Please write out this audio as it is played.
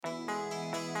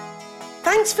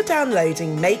Thanks for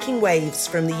downloading Making Waves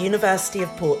from the University of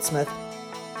Portsmouth.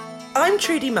 I'm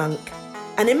Trudy Monk,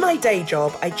 and in my day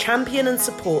job, I champion and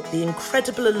support the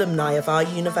incredible alumni of our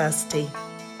university.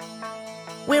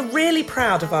 We're really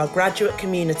proud of our graduate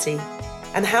community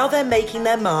and how they're making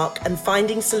their mark and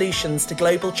finding solutions to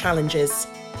global challenges.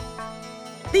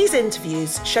 These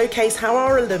interviews showcase how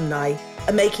our alumni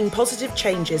are making positive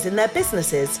changes in their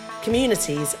businesses,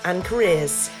 communities, and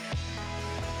careers.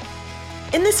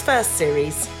 In this first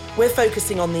series, we're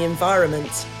focusing on the environment.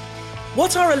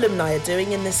 What our alumni are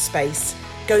doing in this space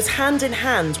goes hand in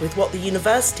hand with what the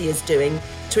university is doing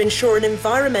to ensure an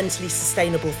environmentally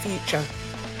sustainable future,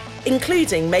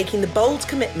 including making the bold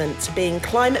commitment to being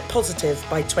climate positive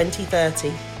by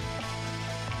 2030.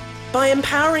 By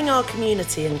empowering our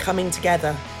community and coming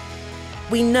together,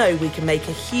 we know we can make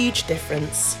a huge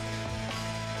difference.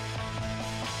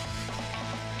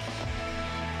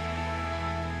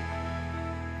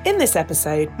 In this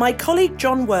episode, my colleague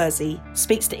John Worsey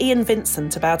speaks to Ian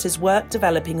Vincent about his work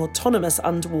developing autonomous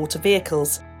underwater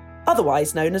vehicles,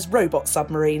 otherwise known as robot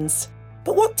submarines.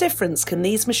 But what difference can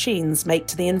these machines make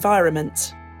to the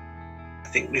environment? I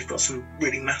think we've got some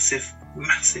really massive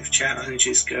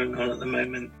challenges going on at the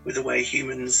moment with the way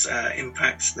humans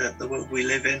impact the world we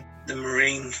live in. The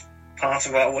marine part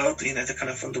of our world, the kind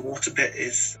of underwater bit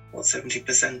is,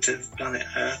 70% of planet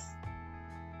Earth.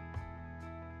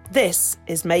 This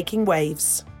is Making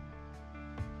Waves.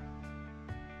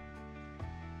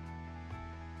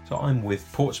 So I'm with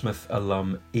Portsmouth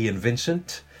alum Ian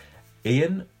Vincent.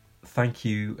 Ian, thank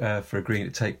you for agreeing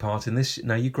to take part in this.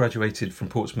 Now, you graduated from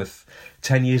Portsmouth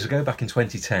 10 years ago, back in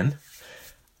 2010.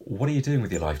 What are you doing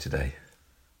with your life today?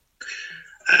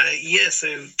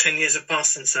 So 10 years have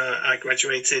passed since I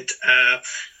graduated.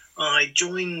 I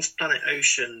joined Planet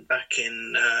Ocean back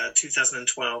in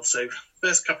 2012. So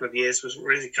first couple of years was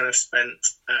really kind of spent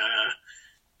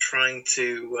trying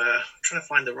to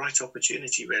find the right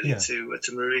opportunity really to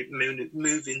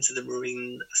move into the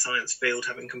marine science field,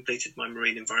 having completed my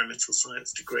marine environmental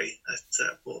science degree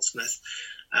at Portsmouth.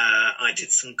 I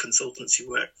did some consultancy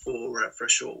work for a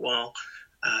short while,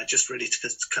 just really to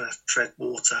kind of tread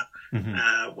water.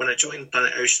 Mm-hmm. When I joined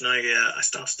Planet Ocean, I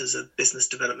started as a business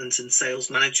development and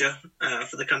sales manager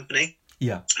for the company.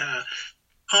 Yeah.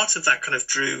 Part of that kind of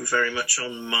drew very much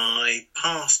on my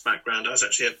past background. I was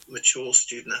actually a mature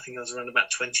student. I think I was around about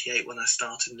 28 when I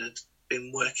started and had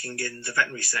been working in the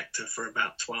veterinary sector for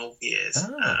about 12 years.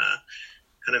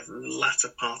 Kind of latter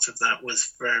part of that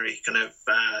was very kind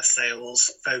of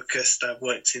sales focused. I've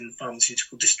worked in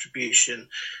pharmaceutical distribution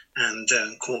and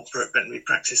corporate veterinary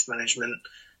practice management.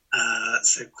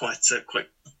 So quite kind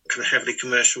of heavily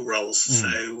commercial roles.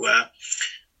 So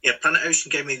Planet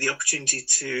Ocean gave me the opportunity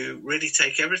to really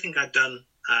take everything I'd done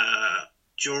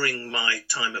during my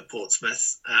time at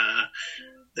Portsmouth,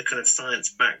 the kind of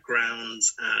science background,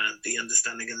 the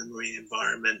understanding of the marine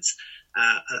environment,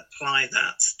 and apply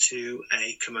that to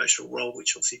a commercial role,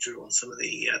 which obviously drew on some of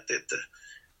the kind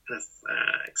of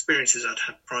experiences I'd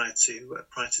had prior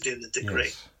to doing the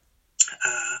degree.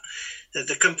 Yes.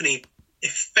 The company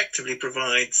effectively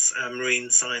provides marine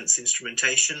science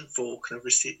instrumentation for kind of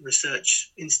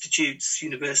research institutes,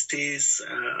 universities,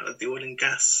 the oil and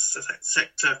gas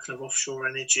sector, kind of offshore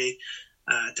energy,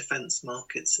 defence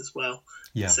markets as well.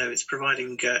 Yeah. So it's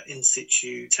providing in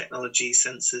situ technology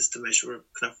sensors to measure a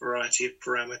kind of variety of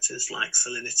parameters like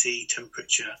salinity,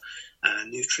 temperature,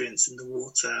 nutrients in the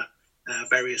water,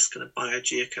 various kind of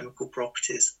biogeochemical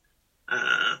properties.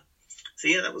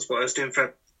 That was what I was doing for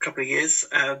a couple of years.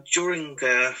 During,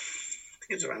 I think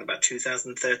it was around about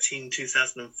 2013,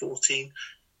 2014,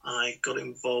 I got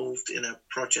involved in a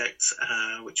project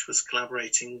which was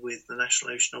collaborating with the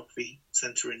National Oceanography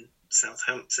Centre in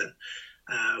Southampton.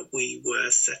 We were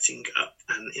setting up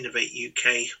an Innovate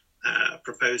UK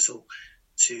proposal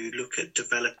to look at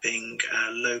developing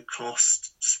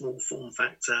low-cost, small form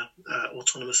factor,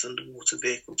 autonomous underwater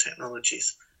vehicle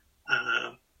technologies.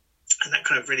 And that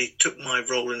kind of really took my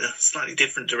role in a slightly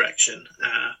different direction,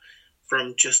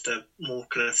 from just a more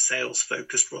kind of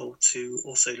sales-focused role to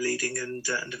also leading and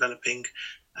developing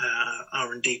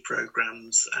R&D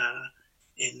programs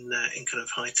in kind of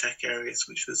high-tech areas,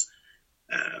 which was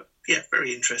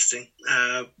very interesting.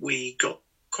 We got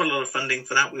quite a lot of funding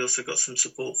for that. We also got some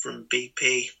support from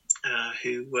BP,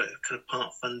 who were kind of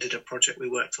part-funded a project we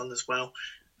worked on as well,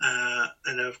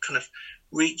 and are kind of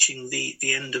reaching the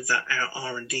end of that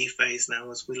R&D phase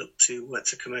now as we look to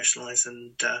commercialise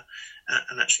and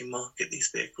actually market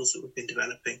these vehicles that we've been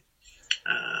developing.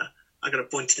 I got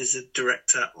appointed as a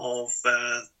director of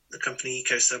the company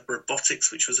EcoSub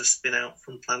Robotics, which was a spin out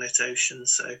from Planet Ocean.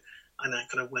 So I now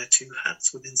kind of wear two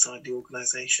hats inside the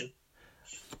organisation.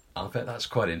 I bet that's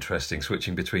quite interesting,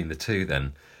 switching between the two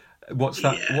then. What's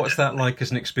that like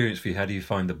as an experience for you? How do you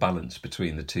find the balance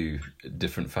between the two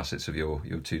different facets of your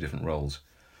two different roles?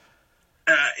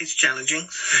 It's challenging.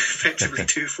 Effectively,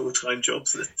 two full-time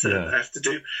jobs that I have to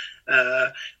do.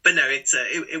 But no,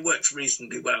 it works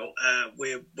reasonably well.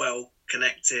 We're well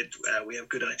connected. We have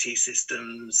good IT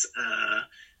systems,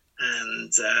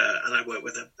 and I work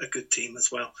with a good team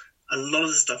as well. A lot of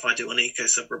the stuff I do on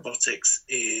EcoSub Robotics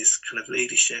is kind of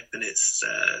leadership, and it's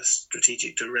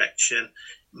strategic direction,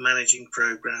 managing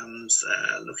programs,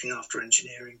 looking after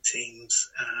engineering teams.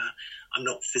 I'm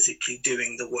not physically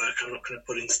doing the work. I'm not kind of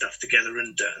putting stuff together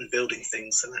and building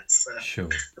things. And that's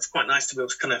that's quite nice to be able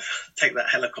to kind of take that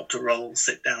helicopter role,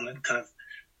 sit down and kind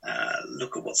of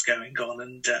look at what's going on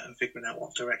and figuring out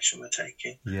what direction we're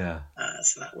taking. Yeah.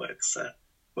 So that works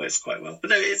quite well.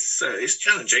 But no, it's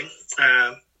challenging.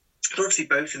 They're obviously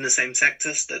both in the same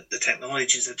sectors. The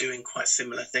technologies are doing quite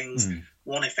similar things.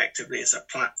 One effectively is a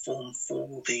platform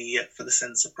for the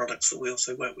sensor products that we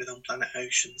also work with on Planet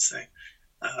Ocean. So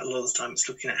a lot of the time it's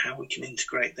looking at how we can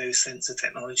integrate those sensor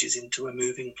technologies into a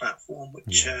moving platform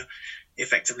which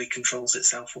effectively controls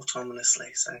itself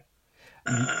autonomously. So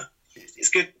it's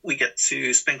good. We get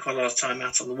to spend quite a lot of time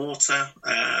out on the water.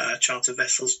 Charter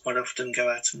vessels quite often go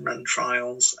out and run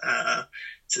trials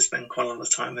to spend quite a lot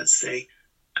of time at sea.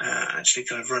 Actually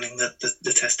kind of running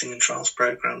the testing and trials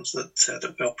programs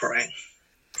that we operate.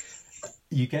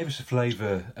 You gave us a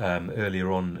flavour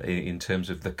earlier on in terms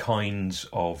of the kinds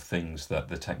of things that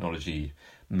the technology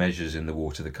measures in the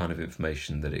water, the kind of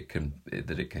information that it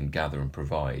can gather and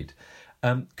provide.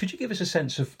 Could you give us a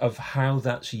sense of how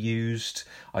that's used?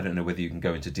 I don't know whether you can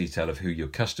go into detail of who your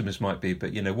customers might be,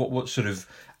 but what sort of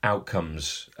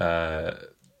outcomes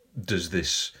does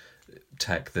this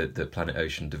tech that Planet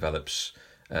Ocean develops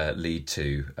lead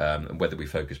to, and whether we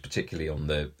focus particularly on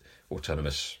the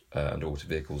autonomous underwater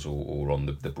vehicles or on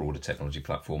the broader technology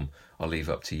platform, I'll leave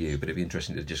up to you. But it'd be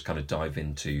interesting to just kind of dive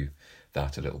into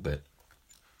that a little bit.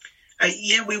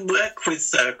 We work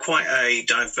with quite a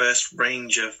diverse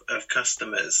range of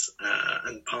customers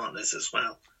and partners as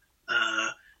well.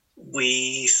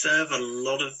 We serve a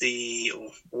lot of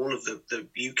all of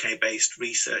the UK-based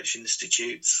research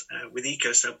institutes. With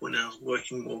EcoSub, we're now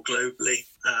working more globally.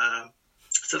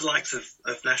 So the likes of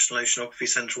National Oceanography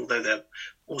Centre, although they're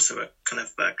also a kind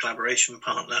of collaboration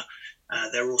partner,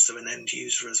 they're also an end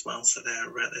user as well. So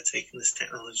they're taking this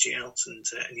technology out and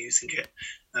using it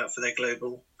for their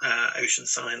global ocean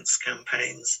science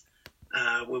campaigns.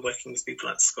 We're working with people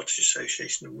like the Scottish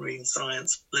Association of Marine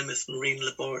Science, Plymouth Marine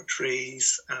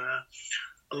Laboratories,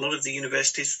 a lot of the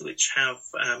universities which have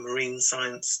marine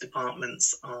science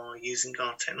departments are using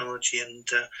our technology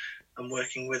and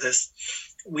working with us.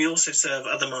 We also serve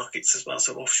other markets as well.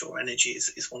 So offshore energy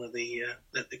is one of the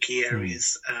key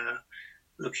areas.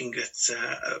 Looking at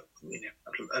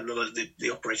a lot of the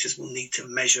operators will need to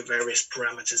measure various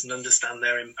parameters and understand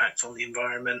their impact on the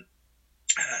environment.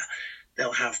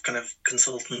 They'll have kind of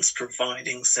consultants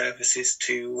providing services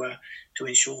to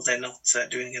ensure they're not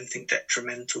doing anything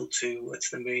detrimental to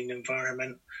the marine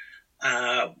environment.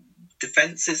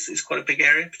 Defence is quite a big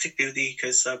area, particularly with the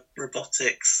EcoSub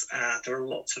robotics. There are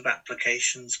lots of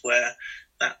applications where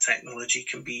that technology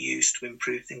can be used to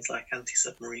improve things like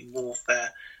anti-submarine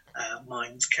warfare,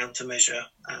 mines countermeasure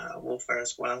warfare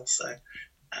as well. So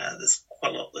there's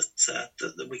quite a lot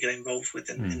that we get involved with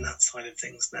in that side of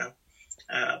things now.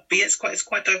 But yeah, it's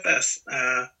quite diverse.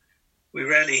 We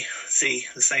rarely see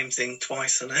the same thing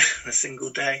twice on a single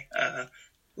day.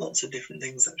 Lots of different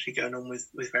things actually going on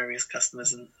with various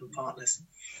customers and partners.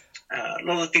 A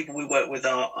lot of the people we work with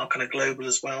are kind of global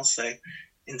as well. So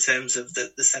in terms of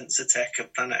the sensor tech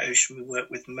at Planet Ocean, we work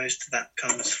with most of that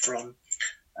comes from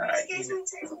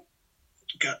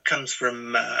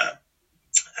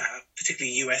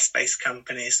particularly US-based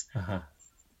companies.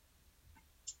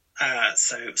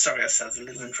 So sorry, I had a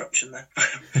little interruption there.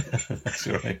 That's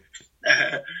all right.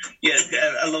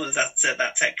 A lot of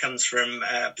that tech comes from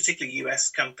particularly US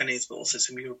companies, but also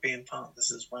some European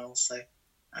partners as well. So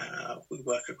we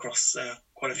work across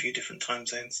quite a few different time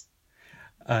zones.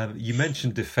 You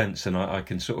mentioned defence, and I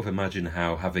can sort of imagine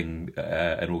how having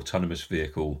an autonomous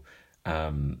vehicle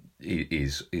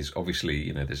is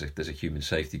obviously, there's a human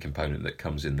safety component that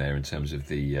comes in there in terms of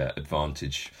the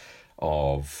advantage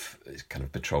of kind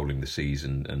of patrolling the seas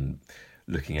and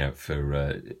looking out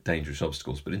for dangerous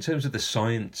obstacles. But in terms of the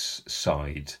science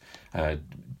side,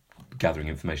 gathering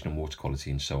information on water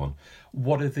quality and so on,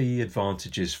 what are the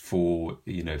advantages for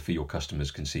your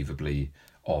customers conceivably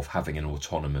of having an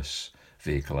autonomous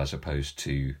vehicle as opposed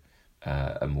to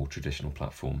a more traditional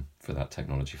platform for that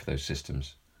technology, for those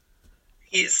systems?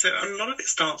 So a lot of it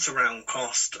starts around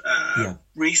cost.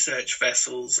 Research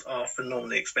vessels are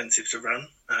phenomenally expensive to run.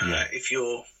 If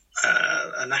you're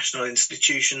a national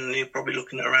institution, you're probably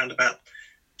looking at around about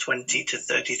 £20,000 to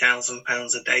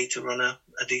 £30,000 a day to run a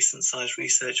decent sized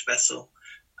research vessel.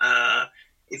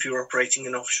 If you're operating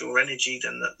in offshore energy,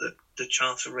 then the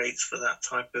charter rates for that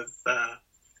type of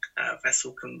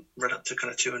vessel can run up to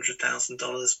kind of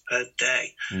 $200,000 per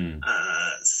day.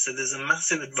 So there's a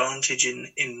massive advantage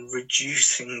in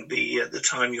reducing the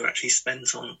time you actually spend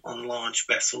on large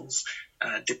vessels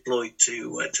deployed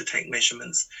to take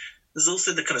measurements. There's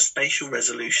also the kind of spatial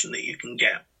resolution that you can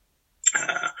get.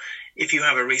 If you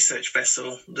have a research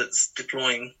vessel that's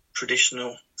deploying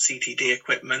traditional CTD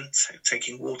equipment,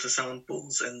 taking water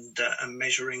samples and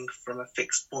measuring from a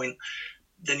fixed point,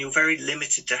 then you're very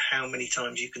limited to how many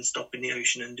times you can stop in the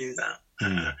ocean and do that.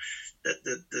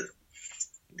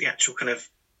 The actual kind of,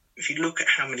 if you look at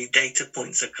how many data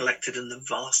points are collected and the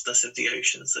vastness of the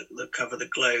oceans that cover the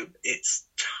globe, it's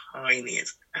tiny.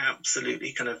 It's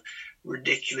absolutely kind of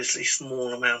ridiculously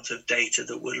small amount of data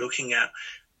that we're looking at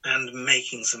and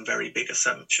making some very big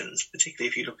assumptions, particularly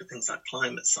if you look at things like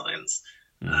climate science.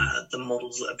 The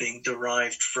models that are being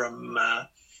derived from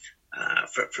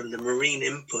the marine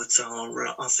inputs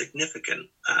are significant,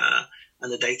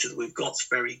 and the data that we've got is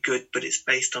very good, but it's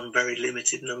based on very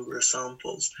limited number of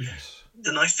samples. Yes.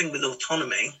 The nice thing with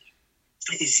autonomy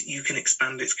is you can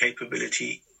expand its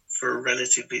capability for a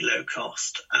relatively low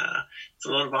cost.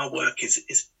 So a lot of our work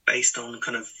is based on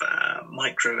kind of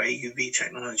micro AUV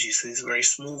technology. So these are very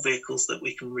small vehicles that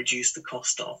we can reduce the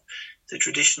cost of. The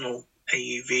traditional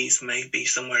AUVs may be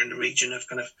somewhere in the region of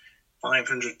kind of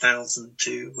 500,000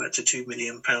 to £2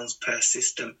 million per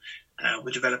system.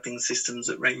 We're developing systems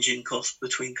that range in cost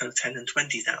between kind of £10,000 and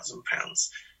 £20,000.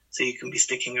 So you can be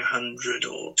sticking 100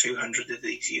 or 200 of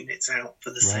these units out for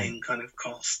the same kind of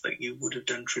cost that you would have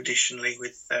done traditionally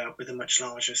with a much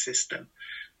larger system.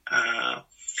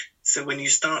 So when you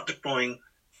start deploying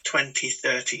 20,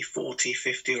 30, 40,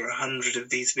 50 or 100 of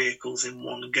these vehicles in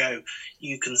one go,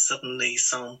 you can suddenly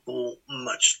sample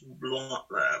much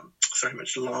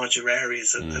larger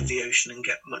areas of the ocean and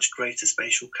get much greater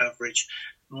spatial coverage,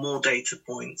 more data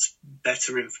points,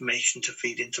 better information to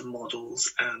feed into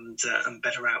models, and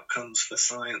better outcomes for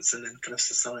science and then kind of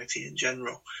society in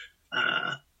general.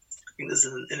 I think there's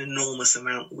an enormous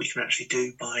amount that we can actually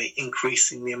do by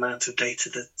increasing the amount of data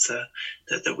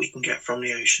that we can get from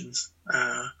the oceans.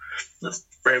 That's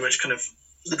very much kind of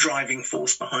the driving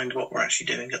force behind what we're actually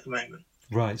doing at the moment.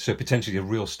 Right, so potentially a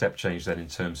real step change then in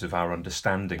terms of our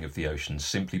understanding of the oceans,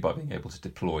 simply by being able to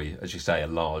deploy, as you say, a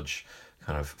large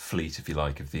kind of fleet, if you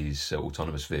like, of these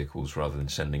autonomous vehicles, rather than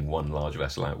sending one large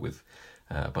vessel out with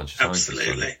a bunch of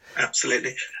scientists.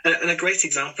 Absolutely. And a great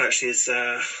example actually is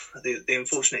the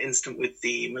unfortunate incident with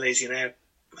the Malaysian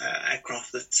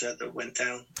aircraft that went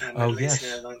down. Malaysian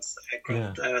Airlines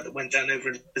aircraft that went down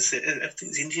over the Pacific, I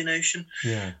think it's Indian Ocean.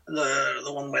 Yeah.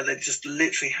 The one where they just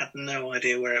literally had no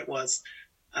idea where it was.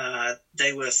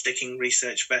 They were sticking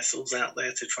research vessels out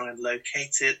there to try and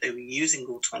locate it. They were using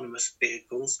autonomous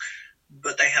vehicles,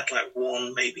 but they had like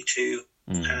one, maybe two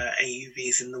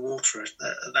AUVs in the water at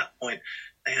that point.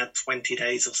 They had 20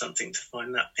 days or something to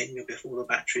find that pinger before the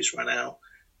batteries ran out.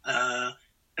 And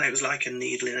it was like a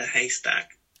needle in a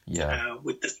haystack. Yeah.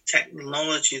 With the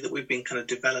technology that we've been kind of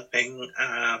developing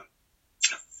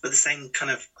for the same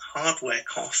kind of hardware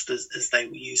cost as they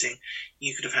were using,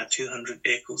 you could have had 200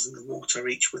 vehicles in the water,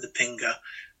 each with a pinger.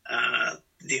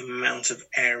 The amount of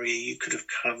area you could have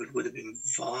covered would have been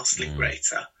vastly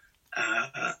greater.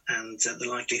 And the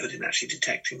likelihood in actually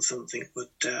detecting something would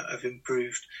have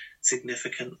improved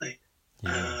significantly.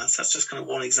 Yeah. So that's just kind of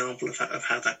one example of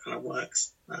how that kind of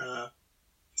works.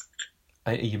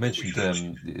 You mentioned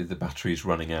the batteries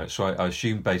running out, so I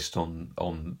assume, based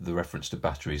on the reference to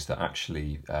batteries, that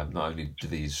actually not only do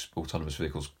these autonomous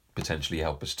vehicles potentially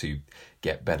help us to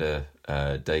get better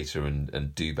data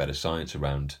and do better science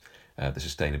around the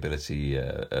sustainability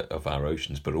of our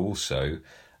oceans, but also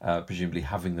presumably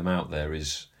having them out there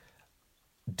is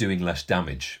doing less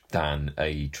damage than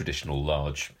a traditional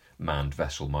large manned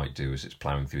vessel might do as it's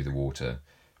ploughing through the water.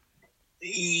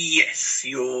 Yes,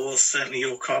 your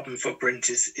carbon footprint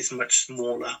is much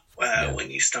smaller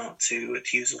when you start to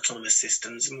use autonomous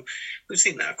systems, and we've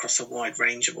seen that across a wide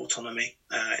range of autonomy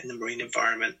in the marine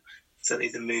environment. Certainly,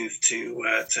 the move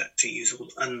to use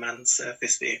unmanned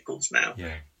surface vehicles now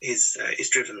is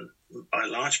driven by a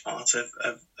large part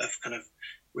of kind of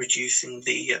reducing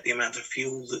the amount of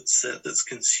fuel that's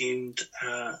consumed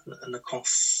and the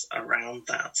costs around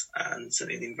that, and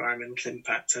certainly the environmental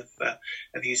impact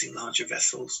of using larger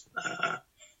vessels.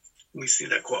 we see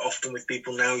that quite often with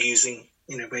people now using,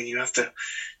 where you have to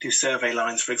do survey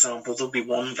lines, for example. There'll be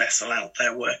one vessel out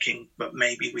there working, but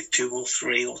maybe with 2 or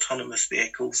 3 autonomous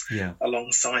vehicles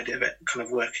alongside of it, kind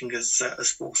of working as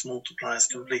force multipliers,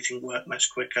 completing work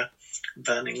much quicker,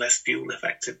 burning less fuel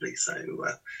effectively. So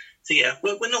yeah,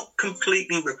 we're not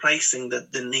completely replacing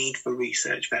the need for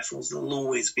research vessels. There'll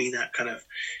always be that kind of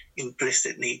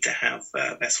implicit need to have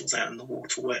vessels out in the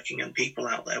water working and people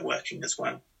out there working as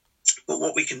well. But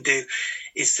what we can do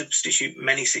is substitute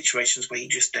many situations where you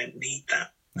just don't need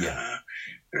that. Yeah.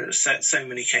 There are so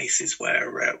many cases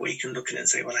where you can look at it and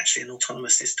say, well, actually, an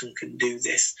autonomous system can do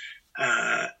this.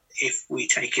 If we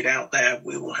take it out there,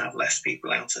 we will have less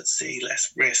people out at sea,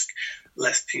 less risk,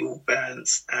 less fuel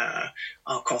burns.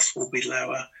 Our costs will be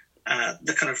lower.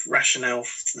 The kind of rationale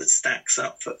that stacks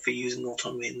up for using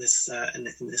autonomy in this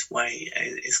way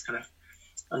is kind of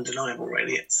undeniable.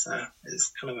 Really, it's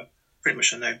kind of pretty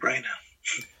much a no-brainer.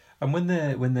 And when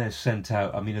they're sent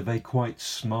out, I mean, are they quite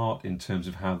smart in terms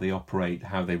of how they operate,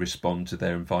 how they respond to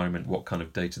their environment, what kind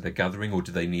of data they're gathering, or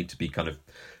do they need to be kind of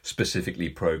specifically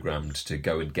programmed to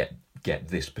go and get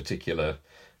this particular,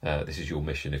 this is your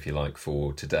mission, if you like,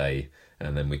 for today,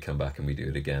 and then we come back and we do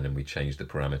it again and we change the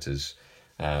parameters?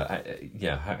 How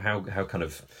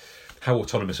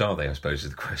autonomous are they, I suppose,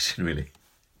 is the question, really.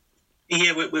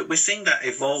 Yeah, we're seeing that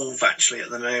evolve actually at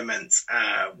the moment.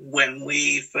 When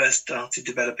we first started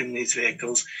developing these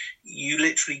vehicles, you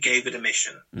literally gave it a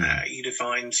mission. You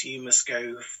defined you must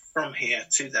go from here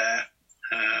to there,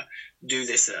 do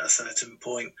this at a certain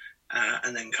point,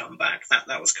 and then come back.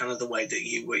 That was kind of the way that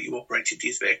you operated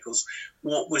these vehicles.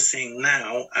 What we're seeing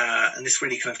now, and this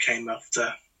really kind of came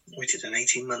after we did an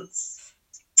 18-month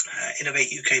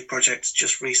Innovate UK project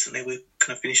just recently. We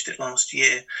kind of finished it last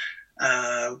year.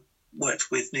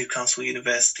 Worked with Newcastle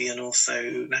University and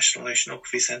also National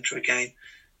Oceanography Centre again,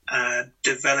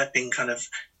 developing kind of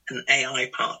an AI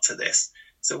part to this.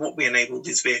 So what we enabled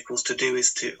these vehicles to do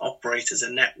is to operate as a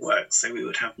network. So we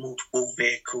would have multiple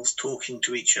vehicles talking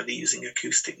to each other using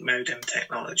acoustic modem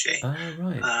technology.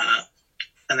 Right.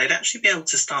 And they'd actually be able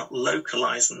to start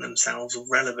localizing themselves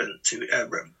relative to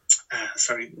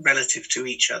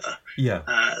each other. Yeah.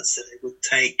 So they would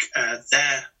take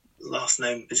their last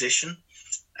known position,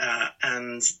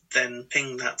 and then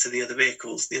ping that to the other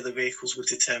vehicles. The other vehicles would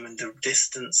determine the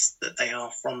distance that they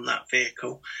are from that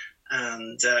vehicle,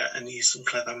 and use some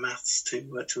clever maths to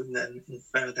then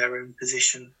infer their own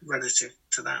position relative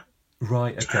to that.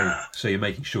 Right. Okay. So you're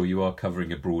making sure you are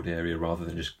covering a broad area rather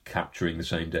than just capturing the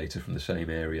same data from the same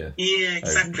area. Yeah,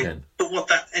 exactly. But what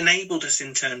that enabled us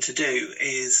in turn to do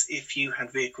is, if you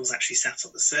had vehicles actually sat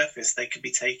at the surface, they could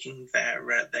be taking their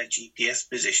GPS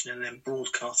position and then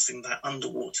broadcasting that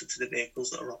underwater to the vehicles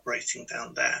that are operating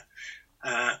down there.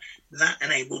 That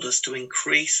enabled us to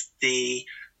increase the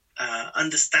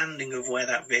understanding of where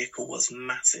that vehicle was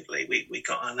massively. We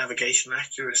got our navigation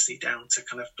accuracy down to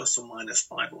kind of plus or minus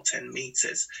 5 or 10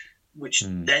 meters, which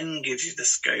then gives you the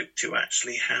scope to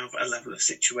actually have a level of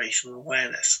situational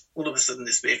awareness. All of a sudden,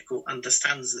 this vehicle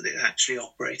understands that it's actually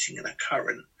operating in a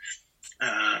current.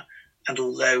 And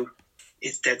although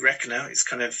it's dead reckoner, it's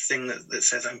kind of thing that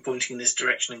says I'm pointing in this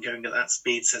direction and going at that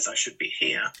speed says I should be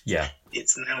here. Yeah.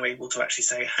 It's now able to actually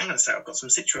say, hang on a sec, I've got some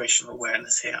situational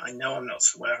awareness here. I know I'm not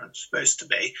where I'm supposed to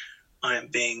be. I am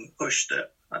being pushed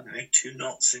at, 2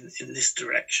 knots in this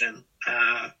direction.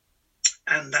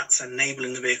 And that's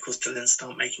enabling the vehicles to then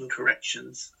start making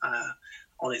corrections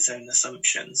on its own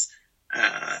assumptions,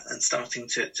 and starting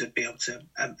to be able to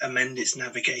amend its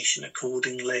navigation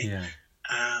accordingly. Yeah.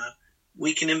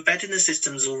 We can embed in the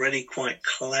systems already quite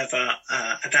clever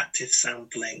adaptive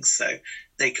sampling, so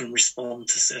they can respond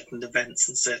to certain events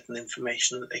and certain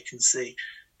information that they can see.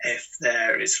 If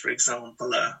there is, for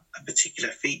example, a particular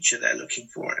feature they're looking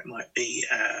for, it might be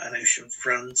an ocean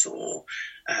front or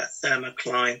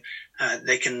thermocline,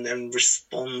 they can then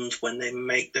respond when they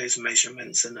make those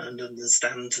measurements and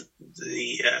understand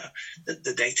the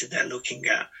data they're looking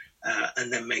at,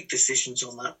 and then make decisions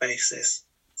on that basis.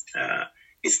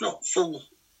 It's not full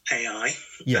AI,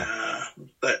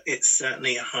 but it's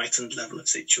certainly a heightened level of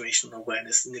situational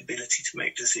awareness and the ability to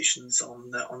make decisions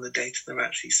on the data they're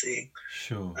actually seeing.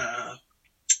 Sure.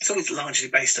 So it's largely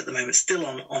based at the moment still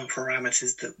on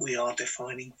parameters that we are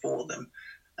defining for them.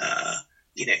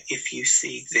 If you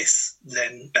see this,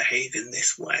 then behave in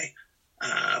this way.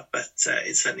 But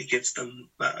it certainly gives them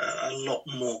a lot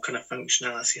more kind of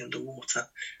functionality underwater,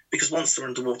 because once they're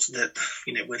underwater, that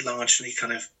we're largely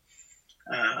kind of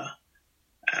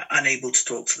unable to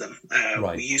talk to them.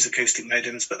 Right. We use acoustic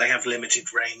modems, but they have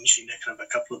limited range, kind of a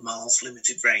couple of miles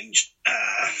limited range.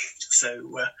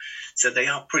 So they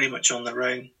are pretty much on their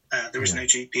own. There is no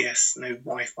GPS, no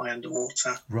Wi-Fi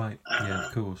underwater. Right. Yeah,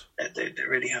 of course. They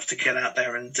really have to get out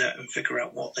there and figure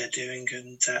out what they're doing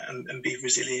and be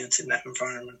resilient in that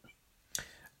environment.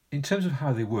 In terms of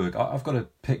how they work, I've got a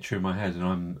picture in my head,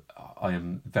 and I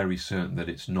am very certain that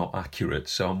it's not accurate.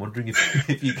 So I'm wondering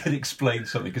if you could explain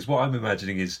something, because what I'm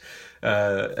imagining is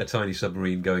a tiny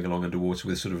submarine going along underwater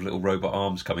with sort of little robot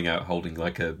arms coming out, holding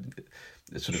like a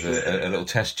little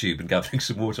test tube and gathering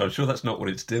some water. I'm sure that's not what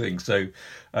it's doing. So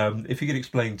if you could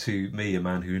explain to me, a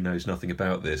man who knows nothing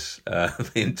about this,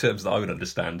 in terms that I would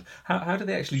understand, how do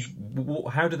they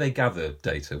gather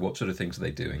data? What sort of things are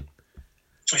they doing?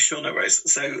 Sure, no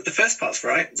worries. So the first part's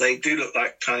right. They do look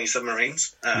like tiny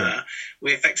submarines.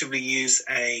 We effectively use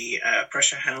a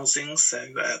pressure housing, so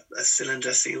a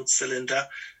sealed cylinder,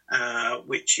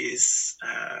 which is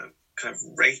kind of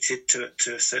rated to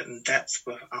a certain depth.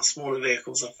 Our smaller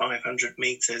vehicles are 500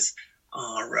 metres.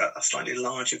 Our slightly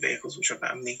larger vehicles, which are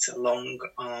about 1 metre long,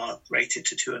 are rated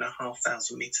to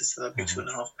 2,500 metres, so they'll be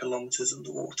 2.5 kilometres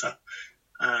underwater.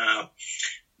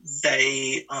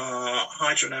 They are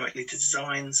hydrodynamically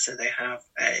designed, so they have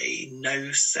a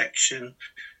nose section.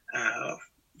 They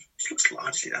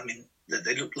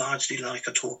look largely like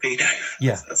a torpedo.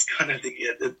 Yeah, that's kind of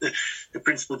the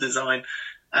principal design.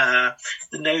 The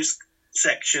nose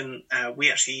section,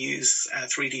 we actually use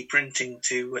 3D printing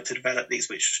to develop these,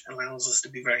 which allows us to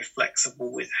be very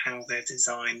flexible with how they're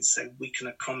designed, so we can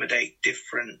accommodate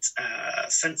different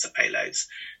sensor payloads.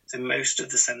 So most of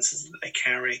the sensors that they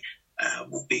carry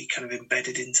will be kind of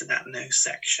embedded into that nose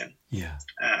section. Yeah.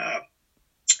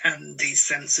 And these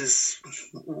sensors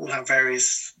will have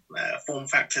various form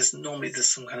factors. Normally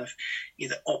there's some kind of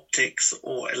either optics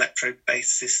or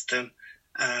electrode-based system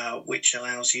which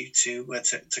allows you to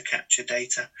capture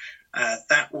data.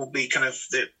 That will be kind of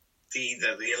the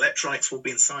electrolytes will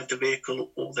be inside the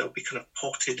vehicle, or they'll be kind of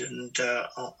potted and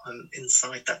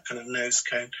inside that kind of nose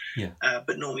cone. Yeah.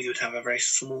 But normally you would have a very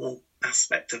small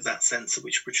aspect of that sensor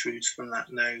which protrudes from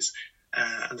that nose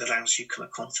and allows you kind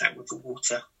of contact with the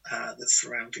water that's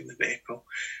surrounding the vehicle.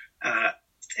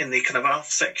 In the kind of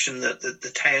aft section,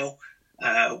 the tail,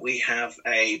 we have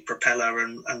a propeller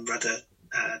and rudder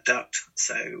duct.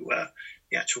 So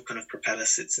the actual kind of propeller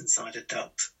sits inside a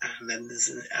duct, and then there's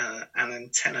an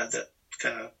antenna that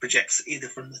projects either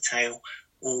from the tail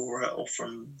or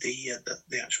from the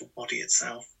actual body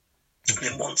itself. And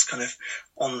then once kind of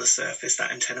on the surface,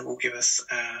 that antenna will give us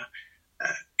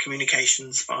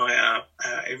communications via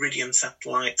Iridium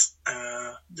satellite,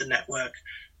 the network,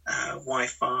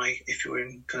 Wi-Fi, if you're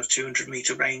in kind of 200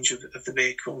 metre range of the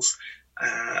vehicles.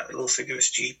 It'll also give us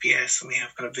GPS, and we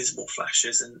have kind of visible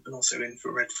flashes and also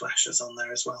infrared flashes on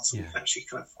there as well, so we can actually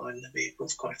kind of find the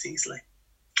vehicles quite easily.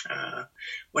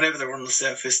 Whenever they're on the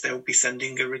surface, they'll be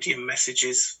sending Iridium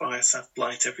messages via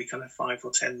satellite every kind of 5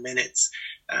 or 10 minutes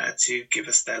to give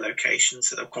us their location,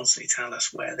 so they'll constantly tell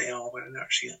us where they are when they're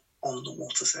actually on the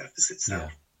water surface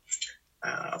itself.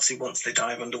 Obviously, once they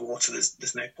dive underwater,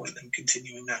 there's no point in them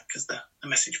continuing that, because the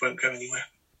message won't go anywhere.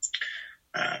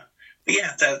 But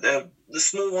yeah, the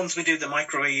small ones we do, the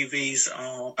micro AUVs,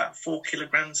 are about 4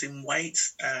 kilograms in weight.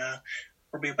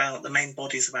 Probably about, the main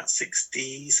body is about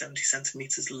 60, 70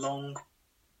 centimeters long.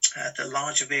 The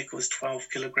larger vehicle is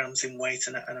 12 kilograms in weight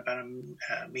and about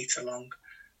a meter long.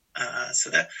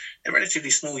 So they're relatively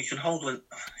small. You can hold them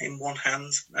in one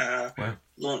hand. Wow.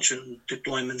 Launch and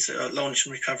deployment, launch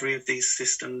and recovery of these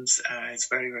systems is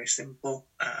very, very simple.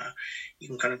 You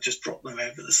can kind of just drop them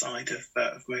over the side of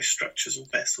most structures or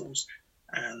vessels,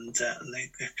 and they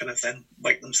kind of then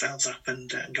wake themselves up and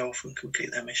go off and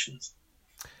complete their missions.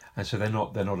 And so they're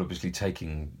not obviously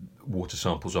taking water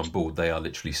samples on board. They are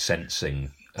literally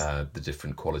sensing the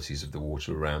different qualities of the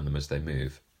water around them as they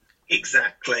move.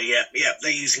 Exactly. Yeah.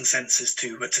 They're using sensors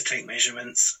to take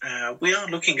measurements. We are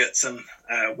looking at some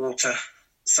water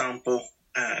sample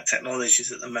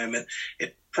technologies at the moment.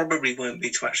 It probably won't be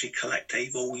to actually collect a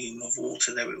volume of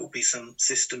water, though it will be some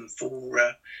system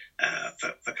for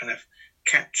kind of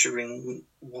capturing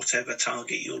whatever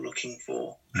target you're looking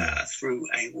for through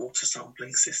a water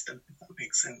sampling system, if that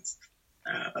makes sense.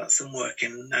 That's some work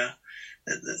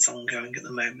that's ongoing at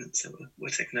the moment, so we're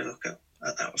taking a look at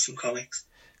that with some colleagues.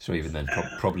 So even then,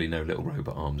 probably no little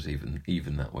robot arms even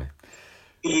that way.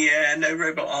 Yeah, no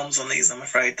robot arms on these, I'm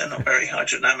afraid. They're not very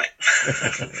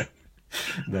hydrodynamic.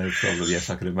 No problem. Yes,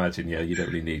 I can imagine. Yeah, you don't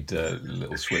really need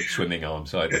little swimming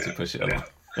arms either to push it along.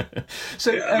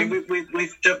 So I mean,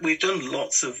 we've done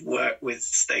lots of work with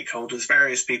stakeholders,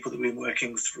 various people that we've been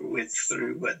working through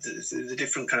the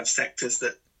different kind of sectors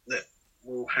that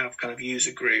will have kind of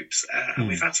user groups, and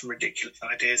we've had some ridiculous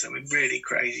ideas. I mean, really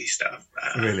crazy stuff.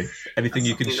 Really, anything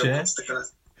you can share?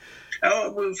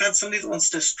 Oh, we've had somebody that wants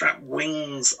to strap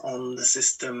wings on the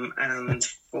system and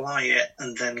fly it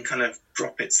and then kind of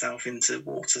drop itself into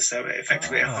water. So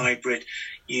effectively a hybrid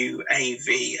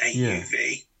UAV,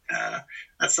 AUV.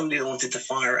 That's somebody that wanted to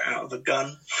fire it out of a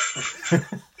gun.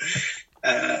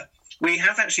 We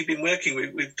have actually been working,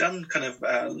 we've done kind of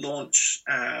launch,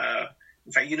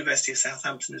 in fact, University of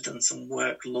Southampton has done some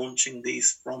work launching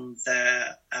these from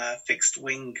their fixed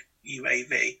wing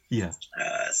UAV. Yeah.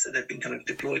 So they've been kind of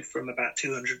deployed from about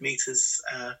 200 meters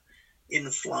in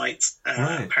flight,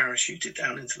 parachuted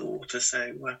down into the water.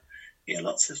 So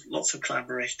lots of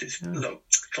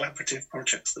collaborative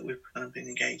projects that we've kind of been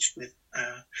engaged with.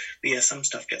 But some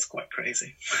stuff gets quite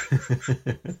crazy.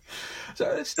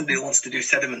 So somebody wants to do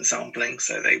sediment sampling,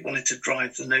 so they wanted to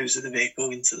drive the nose of the vehicle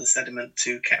into the sediment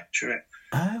to capture it.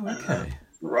 Oh, okay.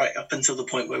 Right up until the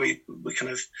point where we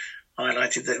kind of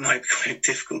highlighted that it might be quite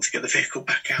difficult to get the vehicle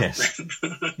back out. Yes.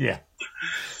 Then. Yeah.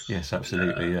 Yes,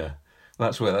 absolutely. Yeah.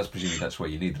 Well, presumably that's where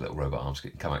you need the little robot arms to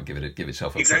come out and give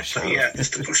itself a push. Exactly. Yeah,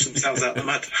 just to push themselves out the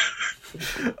mud.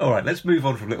 All right, let's move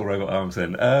on from little robot arms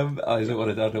then. I don't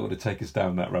want to take us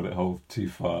down that rabbit hole too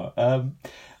far. Well,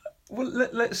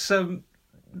 let's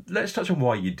touch on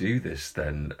why you do this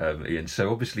then, Ian.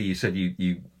 So obviously you said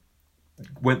you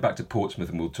went back to Portsmouth,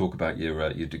 and we'll talk about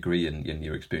your degree and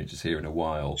your experiences here in a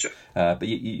while. Sure. But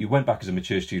you went back as a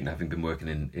mature student, having been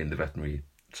working in the veterinary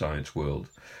science world.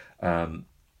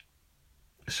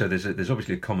 So there's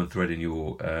obviously a common thread in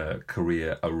your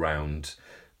career around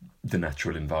the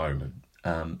natural environment.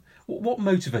 What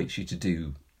motivates you to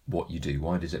do what you do?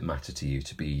 Why does it matter to you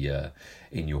to be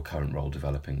in your current role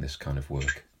developing this kind of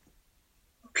work?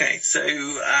 Okay, so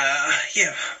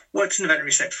worked in the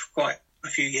veterinary sector for quite a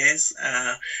few years.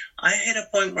 I hit a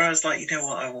point where I was like, you know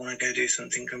what, I want to go do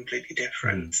something completely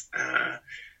different.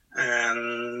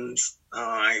 And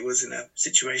I was in a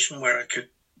situation where I could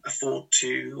afford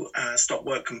to stop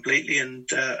work completely and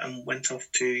went off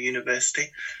to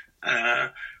university.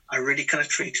 I really kind of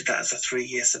treated that as a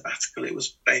 3-year sabbatical. It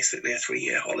was basically a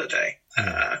 3-year holiday.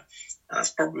 That's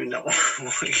probably not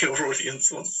what your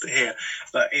audience wants to hear,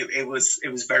 but it was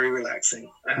very relaxing.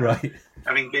 Right.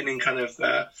 Having been in kind of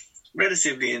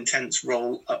relatively intense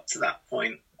role up to that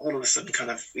point, all of a sudden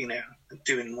kind of,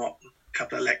 doing a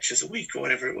couple of lectures a week or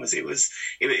whatever it was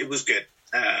good.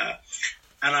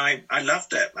 And I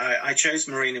loved it. I chose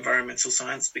marine environmental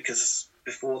science because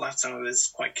before that I was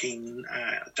quite keen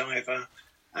diver.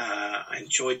 I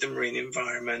enjoyed the marine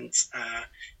environment.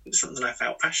 It was something I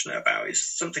felt passionate about. It's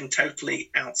something totally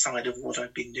outside of what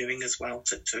I've been doing as well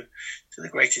to the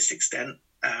greatest extent.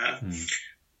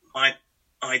 My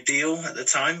ideal at the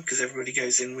time, because everybody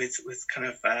goes in with kind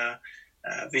of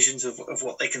visions of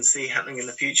what they can see happening in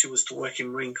the future, was to work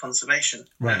in marine conservation.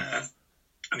 Right.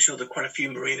 I'm sure there are quite a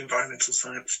few marine environmental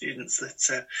science students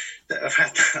that have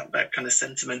had that kind of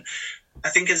sentiment. I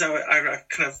think as I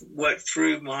kind of worked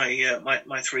through my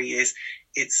 3 years,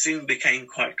 it soon became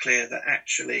quite clear that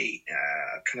actually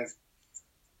kind of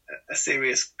a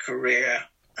serious career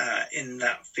in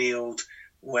that field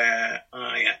where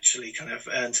I actually kind of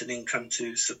earned an income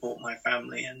to support my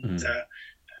family and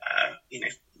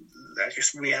I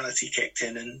guess reality kicked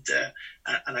in and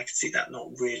I could see that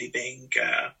not really being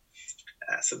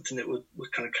something that would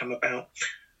kind of come about.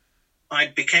 I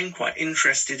became quite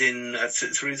interested in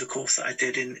through the course that I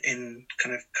did in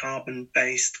kind of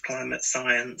carbon-based climate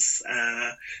science,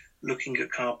 looking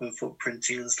at carbon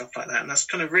footprinting and stuff like that. And that's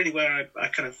kind of really where I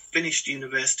kind of finished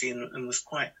university and was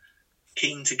quite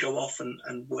keen to go off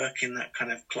and work in that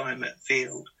kind of climate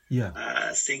field.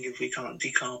 Yeah. Seeing if we can't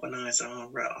decarbonize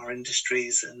our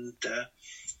industries and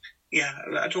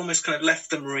I'd almost kind of left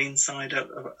the marine side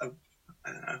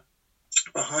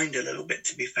behind a little bit,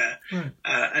 to be fair. Right.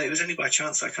 And it was only by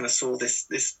chance I kind of saw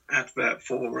this advert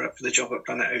for the job at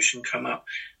Planet Ocean come up,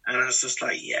 and I was just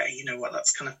like, yeah, you know what,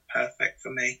 that's kind of perfect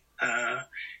for me.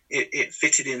 It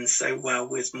fitted in so well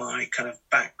with my kind of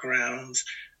background,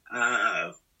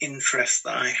 interest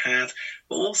that I had,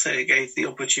 but also it gave the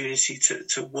opportunity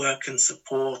to work and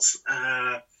support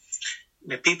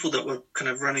people that were kind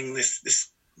of running this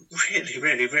really,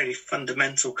 really, really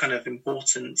fundamental kind of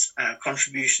important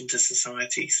contribution to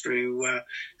society through a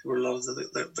lot of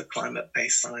the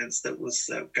climate-based science that was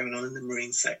going on in the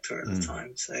marine sector at the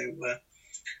time. So,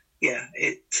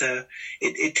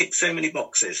 it ticked so many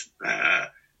boxes.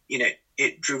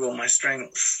 It drew all my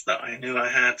strengths that I knew I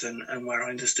had and where I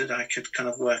understood I could kind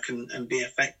of work and be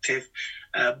effective.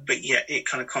 But yet it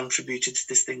kind of contributed to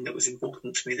this thing that was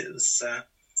important to me that was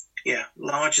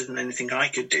larger than anything I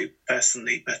could do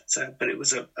personally, but it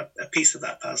was a piece of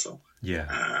that puzzle.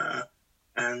 Yeah.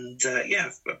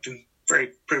 I've been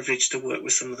very privileged to work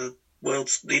with some of the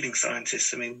world's leading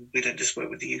scientists. I mean, we don't just work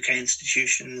with the UK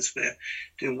institutions. We're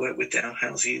doing work with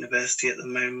Dalhousie University at the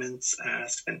moment.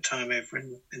 Spent time over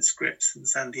in Scripps in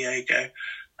San Diego.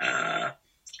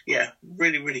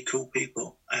 Really, really cool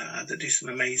people that do some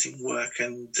amazing work,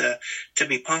 and to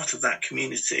be part of that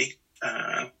community.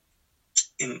 I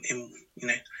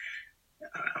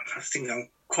think I'm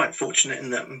quite fortunate in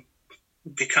that I'm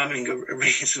becoming a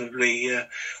reasonably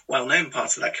well-known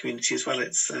part of that community as well.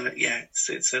 It's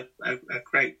a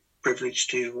great privilege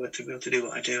to be able to do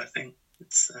what I do. I think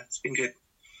it's been good,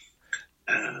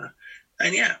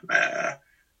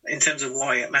 in terms of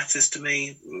why it matters to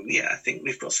me, I think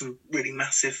we've got some really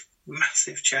massive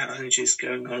challenges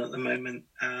going on at the moment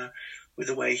with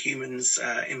the way humans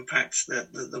impact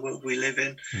the world we live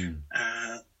in.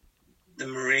 The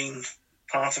marine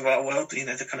part of our world,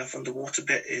 the kind of underwater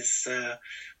bit is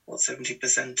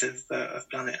 70% of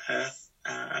planet Earth.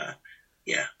 I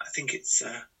think it's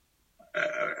a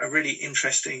really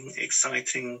interesting,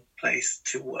 exciting place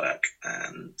to work,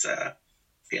 and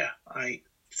I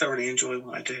thoroughly enjoy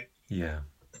what I do. Yeah.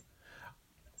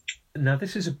 Now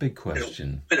this is a big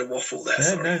question. Bit of waffle there.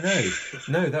 Sorry.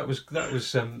 No. That was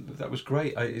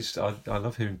great. I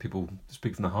love hearing people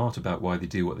speak from the heart about why they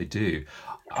do what they do.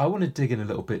 I want to dig in a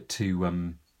little bit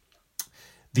to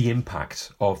the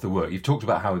impact of the work. You've talked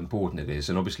about how important it is,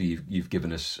 and obviously you've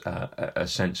given us a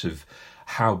sense of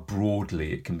how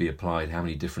broadly it can be applied, how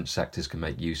many different sectors can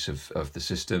make use of the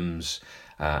systems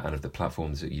and of the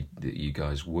platforms that you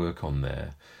guys work on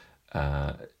there.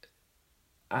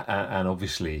 And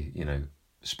obviously,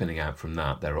 spinning out from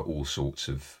that, there are all sorts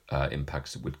of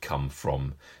impacts that would come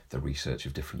from the research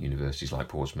of different universities, like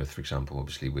Portsmouth, for example.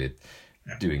 Obviously, we're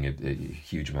doing a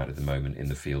huge amount at the moment in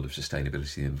the field of sustainability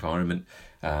of the environment.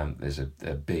 There's a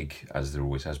big, as there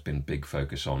always has been, big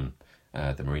focus on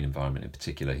the marine environment in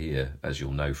particular here, as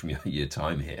you'll know from your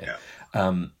time here.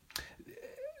 Yeah.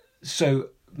 So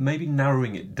maybe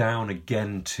narrowing it down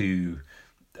again to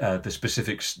the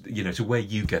specifics, to where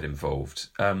you get involved.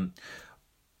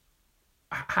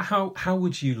 How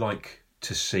would you like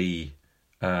to see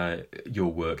your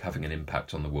work having an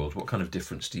impact on the world? What kind of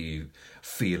difference do you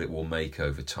feel it will make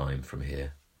over time from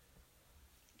here?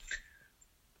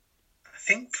 I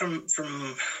think from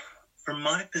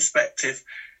my perspective,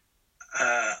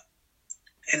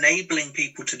 enabling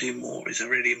people to do more is a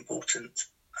really important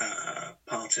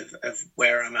part of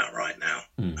where I'm at right now.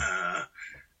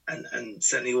 And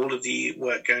certainly all of the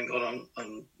work going on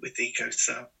with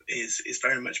EcoSub is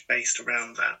very much based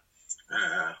around that.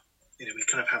 We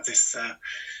kind of have this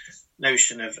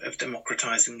notion of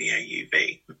democratizing the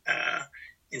AUV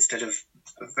instead of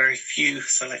very few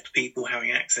select people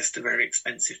having access to very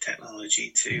expensive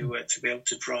technology to be able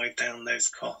to drive down those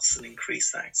costs and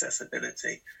increase that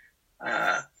accessibility.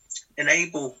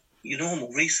 Enable your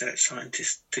normal research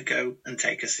scientists to go and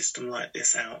take a system like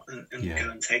this out and go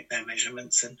and take their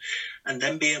measurements and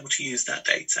then be able to use that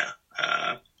data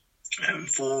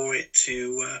for it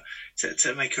to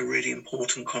make a really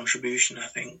important contribution. I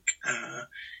think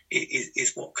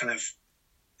is what kind of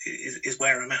is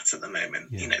where I'm at the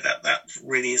moment. Yeah. That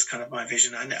really is kind of my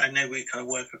vision. I know we kind of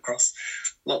work across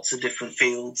lots of different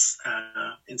fields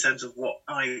in terms of what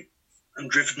I am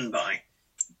driven by.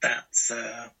 That's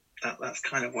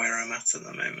kind of where I'm at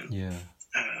the moment. Yeah.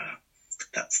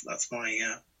 That's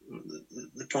my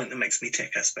the point that makes me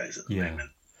tick, I suppose, at the moment.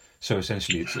 So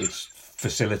essentially, it's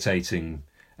facilitating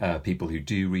people who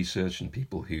do research and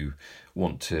people who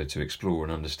want to explore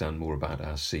and understand more about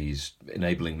our seas,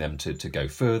 enabling them to go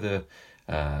further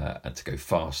and to go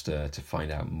faster, to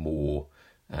find out more,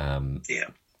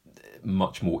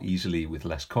 much more easily with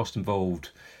less cost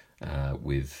involved,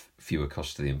 with fewer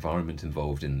costs to the environment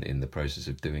involved in the process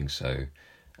of doing so.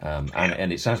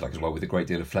 And it sounds like as well with a great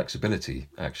deal of flexibility,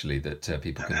 actually, that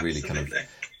people can really kind of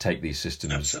take these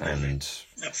systems and...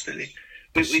 Absolutely.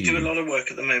 We do a lot of work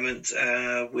at the moment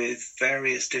with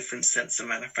various different sensor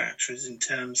manufacturers in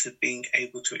terms of being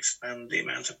able to expand the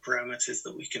amount of parameters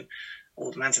that we can,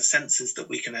 or the amount of sensors that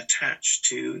we can attach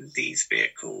to these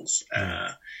vehicles,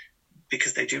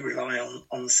 because they do rely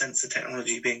on the sensor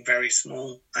technology being very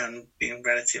small and being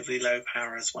relatively low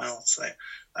power as well. So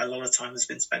a lot of time has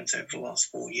been spent over the last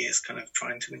 4 years kind of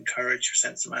trying to encourage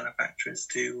sensor manufacturers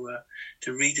to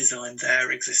redesign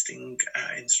their existing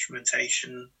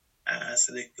instrumentation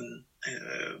so they can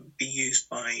be used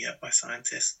by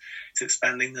scientists. So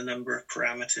expanding the number of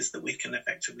parameters that we can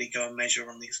effectively go and measure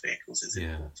on these vehicles is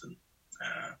important.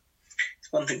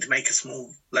 It's one thing to make a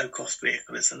small, low-cost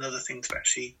vehicle. It's another thing to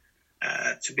actually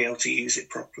to be able to use it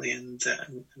properly and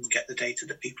get the data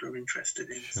that people are interested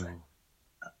in. Sure.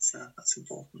 So that's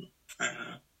important.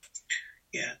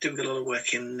 doing a lot of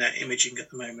work in imaging at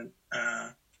the moment,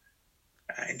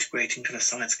 integrating kind of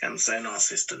side scan sonar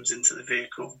systems into the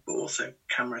vehicle, but also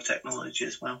camera technology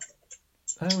as well.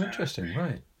 Oh, interesting,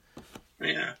 right.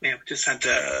 Yeah, we just had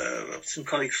some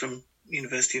colleagues from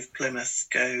University of Plymouth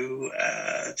go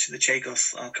to the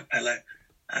Chagos archipelago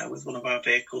with one of our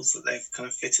vehicles that they've kind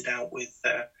of fitted out with.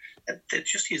 They're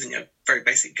just using a very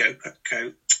basic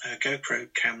GoPro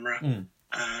camera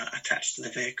attached to the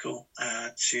vehicle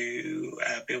to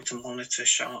be able to monitor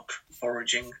shark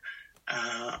foraging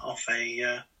off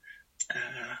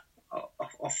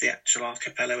the actual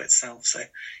archipelago itself. So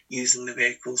using the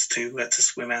vehicles to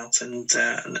swim out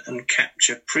and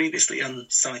capture previously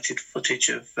unsighted footage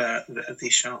of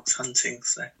these sharks hunting.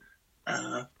 So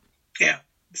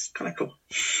it's kind of cool.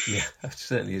 Yeah,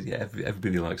 certainly. Yeah,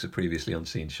 everybody likes a previously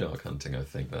unseen shark hunting. I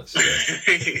think that's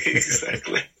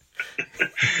exactly.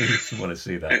 You want to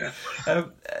see that. Yeah.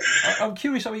 I'm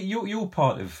curious. I mean, you're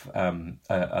part of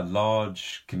a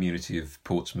large community of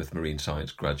Portsmouth marine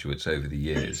science graduates over the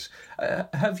years.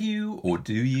 Have you, or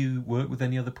do you, work with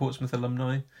any other Portsmouth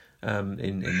alumni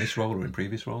in this role or in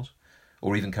previous roles,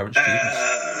 or even current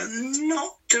students?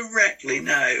 Not directly,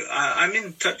 no. I'm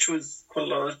in touch with quite a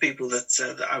lot of people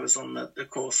that I was on the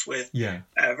course with. Yeah.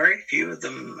 Very few of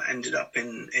them ended up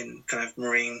in kind of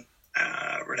marine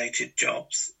related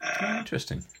jobs.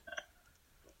 Interesting.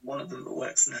 One of them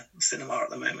works in a cinema at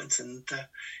the moment, and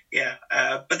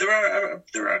but there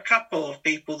are a couple of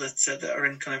people that are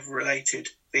in kind of related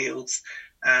fields.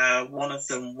 One of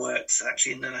them works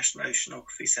actually in the National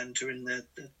Oceanography Centre in the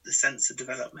sensor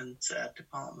development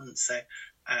department. So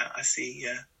I see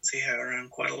her around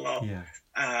quite a lot. Yeah.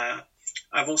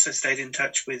 I've also stayed in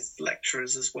touch with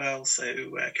lecturers as well. So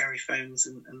Gary Phones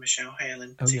and Michelle Hale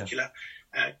in particular.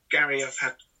 Gary, I've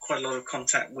had quite a lot of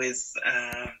contact with,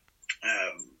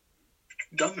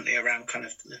 predominantly around kind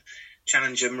of the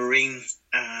Challenger Marine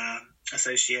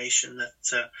Association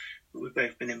that we've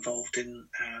both been involved in,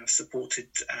 supported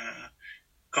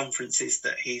conferences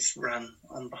that he's run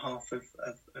on behalf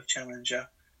of Challenger,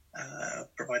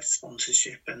 provided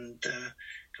sponsorship and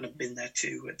kind of been there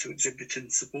to exhibit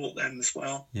and support them as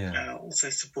well. Yeah. Also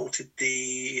supported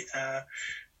the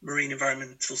Marine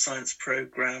Environmental Science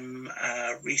Programme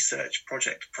Research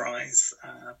Project Prize,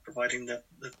 providing the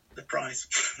prize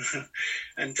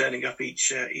and turning up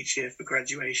each year for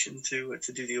graduation to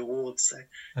do the awards. So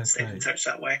stayed in touch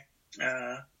that way.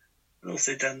 And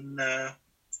also done a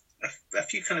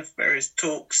few kind of various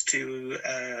talks to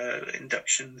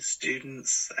induction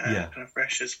students, kind of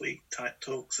Freshers Week type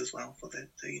talks as well for the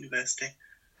university.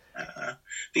 But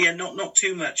yeah, not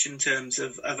too much in terms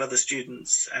of other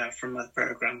students from the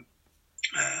programme.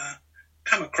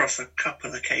 Come across a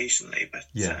couple occasionally, but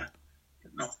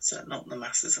not the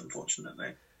masses,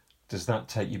 unfortunately. Does that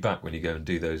take you back when you go and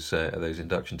do those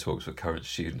induction talks for current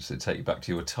students? Does it take you back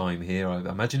to your time here? I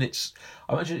imagine it's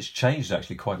changed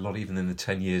actually quite a lot, even in the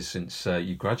 10 years since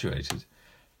you graduated.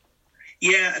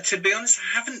 Yeah, to be honest,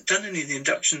 I haven't done any of the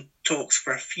induction talks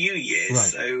for a few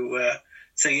years, right.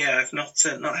 So yeah, I've not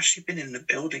actually been in the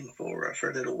building for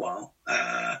a little while.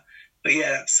 But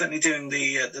yeah, certainly doing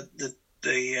the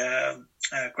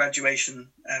graduation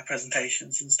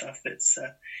presentations and stuff. It's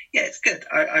good.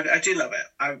 I do love it.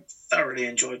 I thoroughly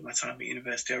enjoyed my time at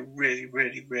university. I really,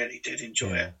 really, really did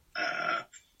enjoy it.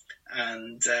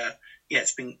 And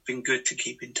it's been good to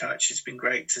keep in touch. It's been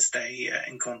great to stay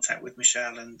in contact with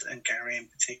Michelle and Gary in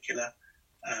particular.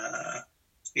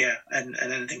 And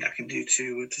anything I can do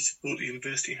to support the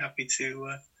university, happy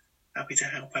to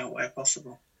help out where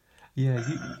possible. Yeah,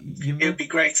 it would be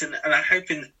great, and I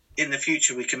hope in the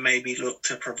future we can maybe look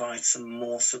to provide some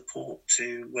more support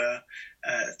to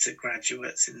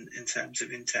graduates in terms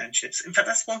of internships. In fact,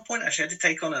 that's one point actually I did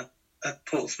take on a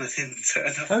Portsmouth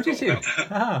intern. Oh, did you?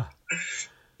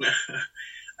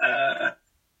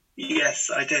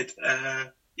 Yes, I did.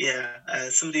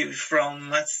 Somebody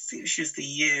from, I think she was the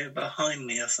year behind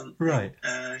me or something. Right.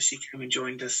 She came and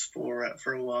joined us for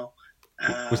a while.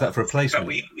 Was that for a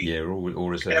placement year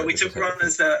or as a... Yeah, we took her on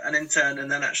as an intern and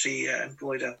then actually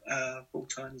employed her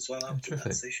full-time as well after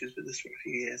that. So she was with us for a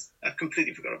few years. I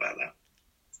completely forgot about that.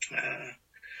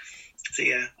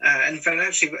 In fact, I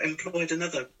actually employed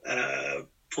another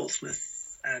Portsmouth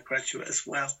graduate as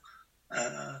well.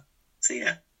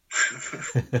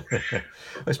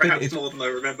 Perhaps more than I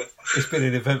remember. It's been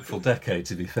an eventful decade,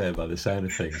 to be fair, by the sound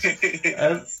of things.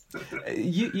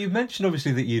 You mentioned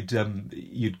obviously that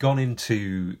you'd gone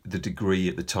into the degree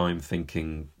at the time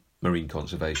thinking marine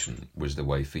conservation was the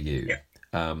way for you,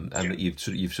 and that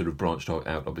you've sort of branched out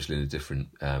obviously in a different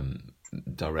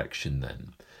direction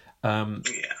then.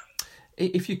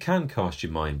 If you can cast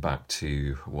your mind back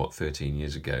to 13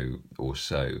 years ago or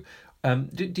so,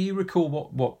 do you recall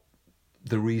what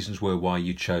the reasons were why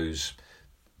you chose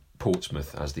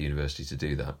Portsmouth as the university to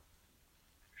do that?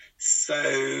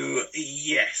 So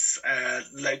yes,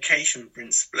 location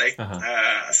principally.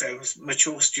 So I was a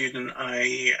mature student.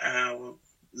 I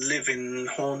live in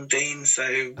Horndean,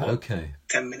 so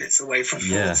 10 minutes away from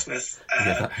Portsmouth.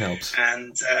 That helps.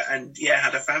 And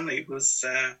had a family. Was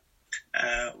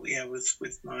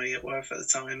with my wife at the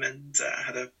time, and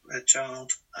had a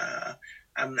child.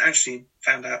 And actually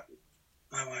found out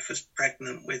my wife was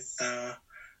pregnant with our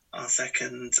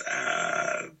second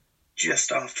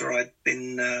just after I'd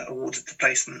been awarded the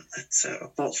placement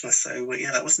at Portsmouth. So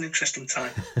that was an interesting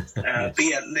time. But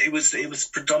it was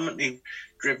predominantly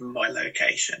driven by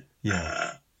location.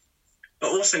 But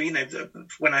also,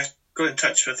 when I got in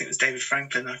touch with, I think it was David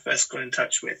Franklin I first got in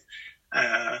touch with,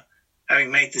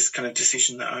 having made this kind of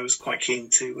decision that I was quite keen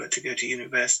to go to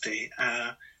university.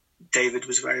 David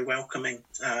was very welcoming.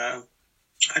 I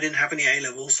didn't have any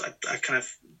A-levels. I kind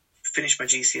of finished my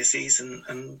GCSEs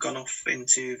and gone off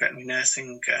into veterinary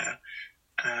nursing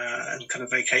and kind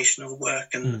of vocational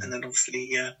work, and then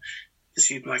obviously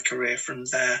pursued my career from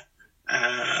there.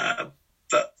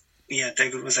 But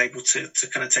David was able to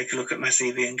kind of take a look at my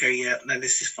CV and go, no,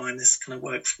 this is fine. This kind of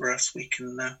works for us. We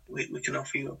can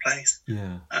offer you a place.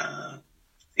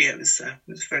 It was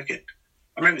very good.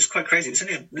 I remember it was quite crazy. It was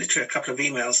only literally a couple of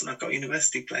emails and I got a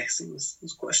university place. It was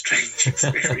quite a strange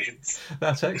experience.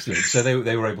 That's excellent. So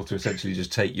they were able to essentially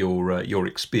just take your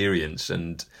experience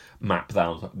and map that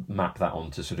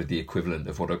onto sort of the equivalent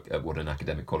of what an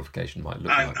academic qualification might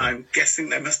look like. I'm guessing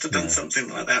they must have done something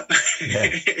like that.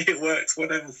 It works,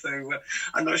 whatever. So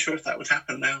I'm not sure if that would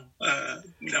happen now.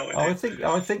 I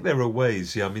think there are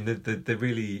ways. Yeah, I mean, they're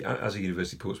really, as a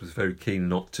university, Portsmouth, very keen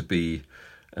not to be.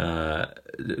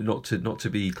 Not to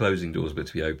be closing doors, but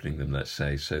to be opening them. Let's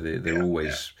say so. They're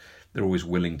always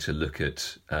willing to look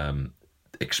at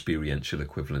experiential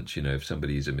equivalents. If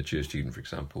somebody is a mature student, for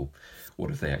example, what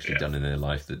have they actually done in their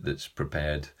life that's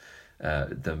prepared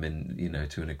them in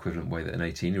to an equivalent way that an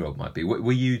 18-year-old might be.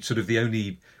 Were you sort of the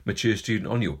only mature student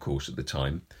on your course at the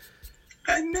time?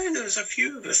 No, there was a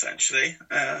few of us actually.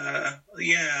 A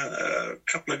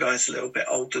couple of guys a little bit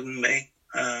older than me.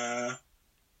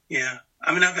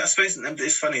 I mean, I suppose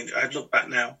it's funny. I look back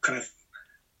now, kind of,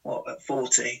 at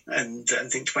 40, and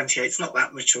think 28. It's not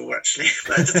that mature, actually.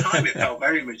 But at the time, it felt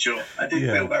very mature. I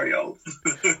didn't feel very old.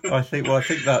 I think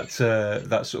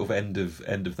that sort of end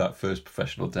of that first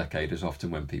professional decade is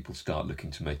often when people start looking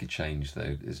to make a change,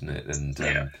 though, isn't it?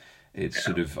 And it's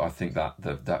sort of, I think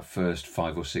that first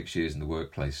 5 or 6 years in the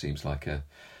workplace seems like a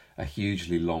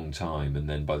hugely long time, and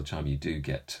then by the time you do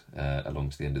get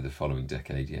along to the end of the following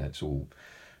decade, it's all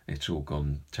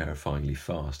gone terrifyingly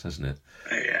fast, hasn't it?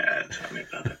 Yeah, tell me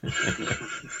about it.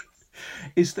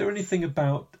 Is there anything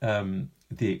about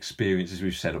the experience, as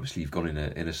we've said, obviously you've gone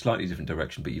in a slightly different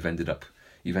direction, but you've ended up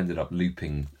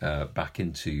looping back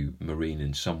into marine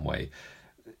in some way.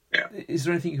 Yeah. Is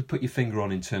there anything you could put your finger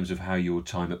on in terms of how your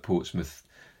time at Portsmouth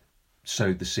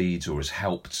sowed the seeds or has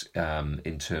helped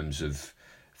in terms of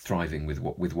thriving with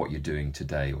what you're doing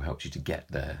today, or helped you to get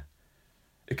there?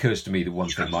 It occurs to me that one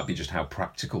thing might be just how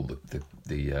practical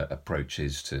the approach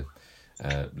is to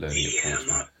learning at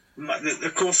Portsmouth.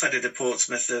 The course I did at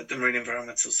Portsmouth, the Marine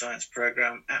Environmental Science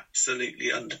programme, absolutely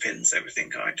underpins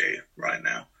everything I do right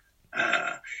now.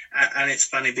 And it's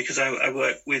funny because I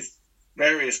work with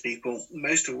various people,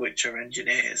 most of which are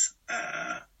engineers.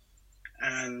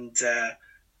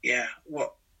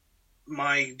 What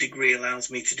my degree allows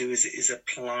me to do is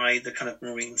apply the kind of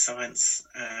marine science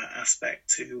aspect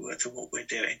to what we're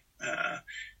doing.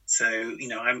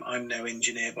 I'm no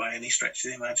engineer by any stretch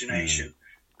of the imagination,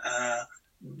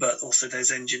 but also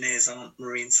those engineers aren't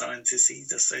marine scientists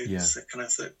either. So it's kind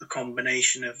of the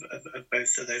combination of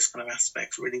both of those kind of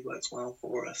aspects really works well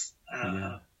for us.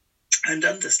 And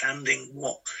understanding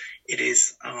what it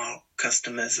is our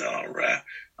customers, our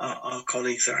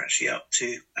colleagues are actually up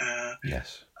to.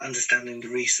 Understanding the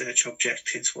research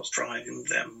objectives, what's driving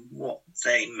them, what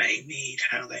they may need,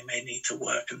 how they may need to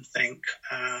work and think.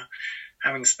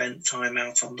 Having spent time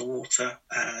out on the water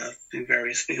through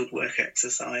various fieldwork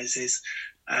exercises,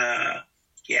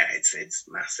 it's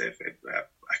massive.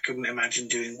 I couldn't imagine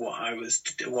doing what I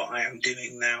am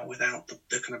doing now without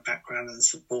the kind of background and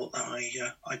support that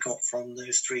I got from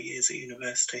those 3 years at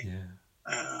university.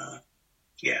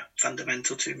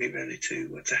 Fundamental to me really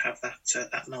to have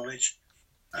that knowledge.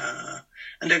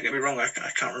 And don't get me wrong, I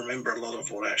can't remember a lot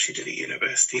of what I actually did at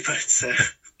university, but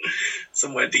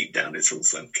somewhere deep down it's all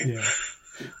sunk in.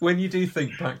 When you do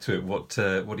think back to it, what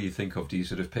do you think of? Do you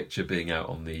sort of picture being out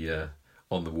on the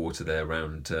water there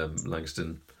around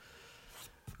Langstone?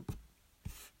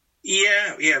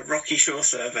 Yeah, Rocky Shore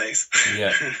surveys.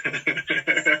 Yeah.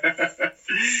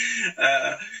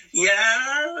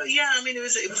 I mean, it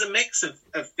was a mix of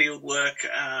field work,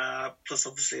 plus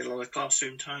obviously a lot of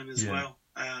classroom time as well.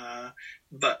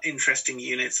 But interesting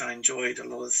units. I enjoyed a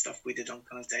lot of the stuff we did on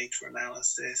kind of data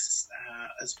analysis,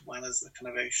 as well as the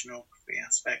kind of oceanography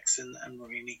aspects and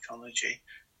marine ecology.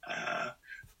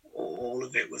 All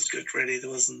of it was good, really. There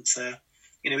wasn't,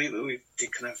 we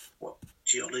did kind of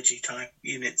geology type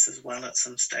units as well at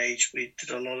some stage. We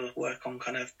did a lot of work on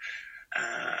kind of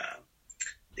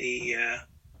the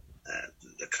kind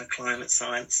of climate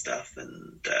science stuff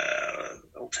and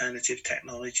alternative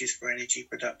technologies for energy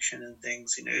production and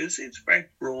things. It's a very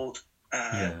broad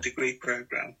degree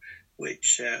program,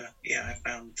 which I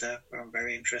found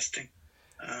very interesting.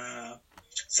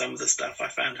 Some of the stuff I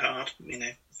found hard,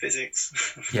 physics,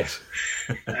 yes,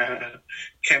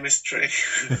 chemistry,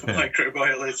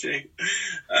 microbiology,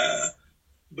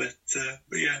 but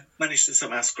managed to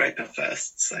somehow scrape it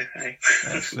first. So hey,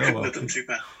 couldn't have done too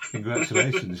bad.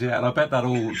 Congratulations! Yeah, and I bet that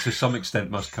all to some extent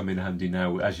must come in handy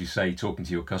now, as you say, talking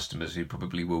to your customers who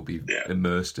probably will be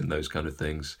immersed in those kind of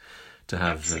things. To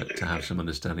have some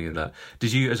understanding of that.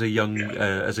 Did you, as a young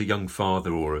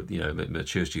father or a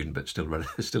mature student, but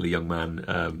still a young man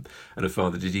and a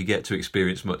father, did you get to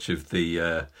experience much of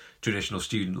the traditional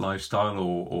student lifestyle,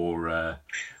 or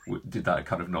did that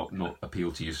kind of not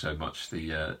appeal to you so much?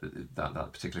 That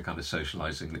particular kind of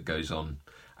socialising that goes on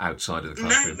outside of the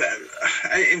classroom. No,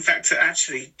 in fact,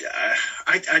 actually,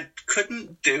 I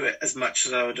couldn't do it as much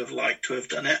as I would have liked to have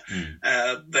done it.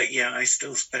 But I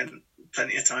still spent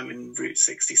plenty of time in Route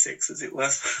 66, as it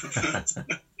was.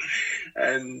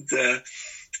 And no,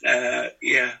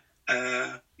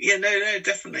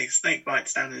 definitely snake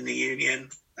bites down in the Union,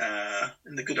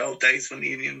 in the good old days when the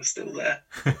Union was still there.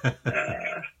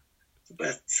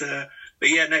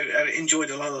 I enjoyed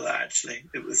a lot of that, actually.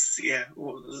 It was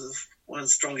one of the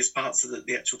strongest parts of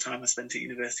the actual time I spent at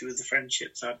university was the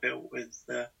friendships I built with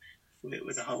a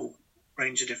whole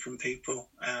range of different people.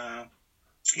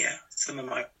 Some of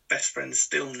my best friends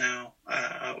still now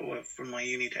were from my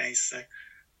uni days. So,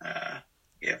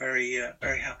 very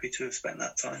happy to have spent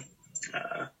that time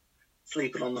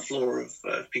sleeping on the floor of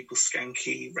people's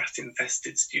skanky,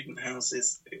 rat-infested student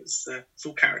houses. It's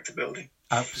all character building.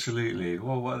 Absolutely.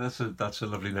 Well, that's a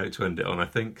lovely note to end it on. I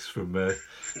think from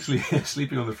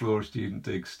sleeping on the floor of student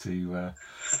digs to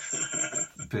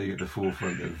being at the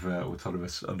forefront of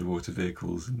autonomous underwater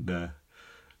vehicles and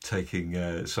taking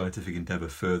scientific endeavour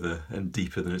further and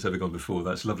deeper than it's ever gone before.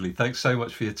 That's lovely. Thanks so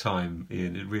much for your time,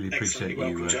 Ian. I really appreciate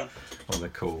you on the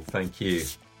call. Thank you.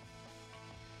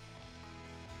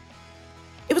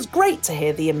 It was great to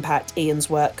hear the impact Ian's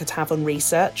work could have on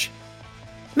research.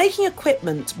 Making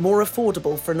equipment more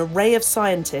affordable for an array of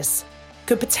scientists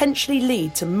could potentially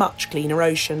lead to much cleaner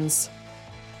oceans.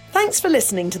 Thanks for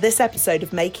listening to this episode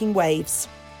of Making Waves.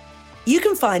 You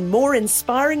can find more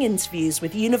inspiring interviews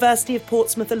with University of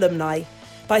Portsmouth alumni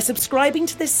by subscribing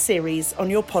to this series on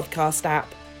your podcast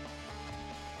app.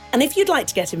 And if you'd like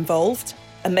to get involved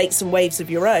and make some waves of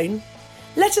your own,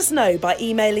 let us know by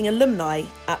emailing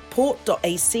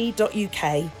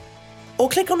alumni@port.ac.uk or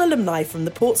click on alumni from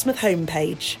the Portsmouth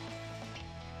homepage.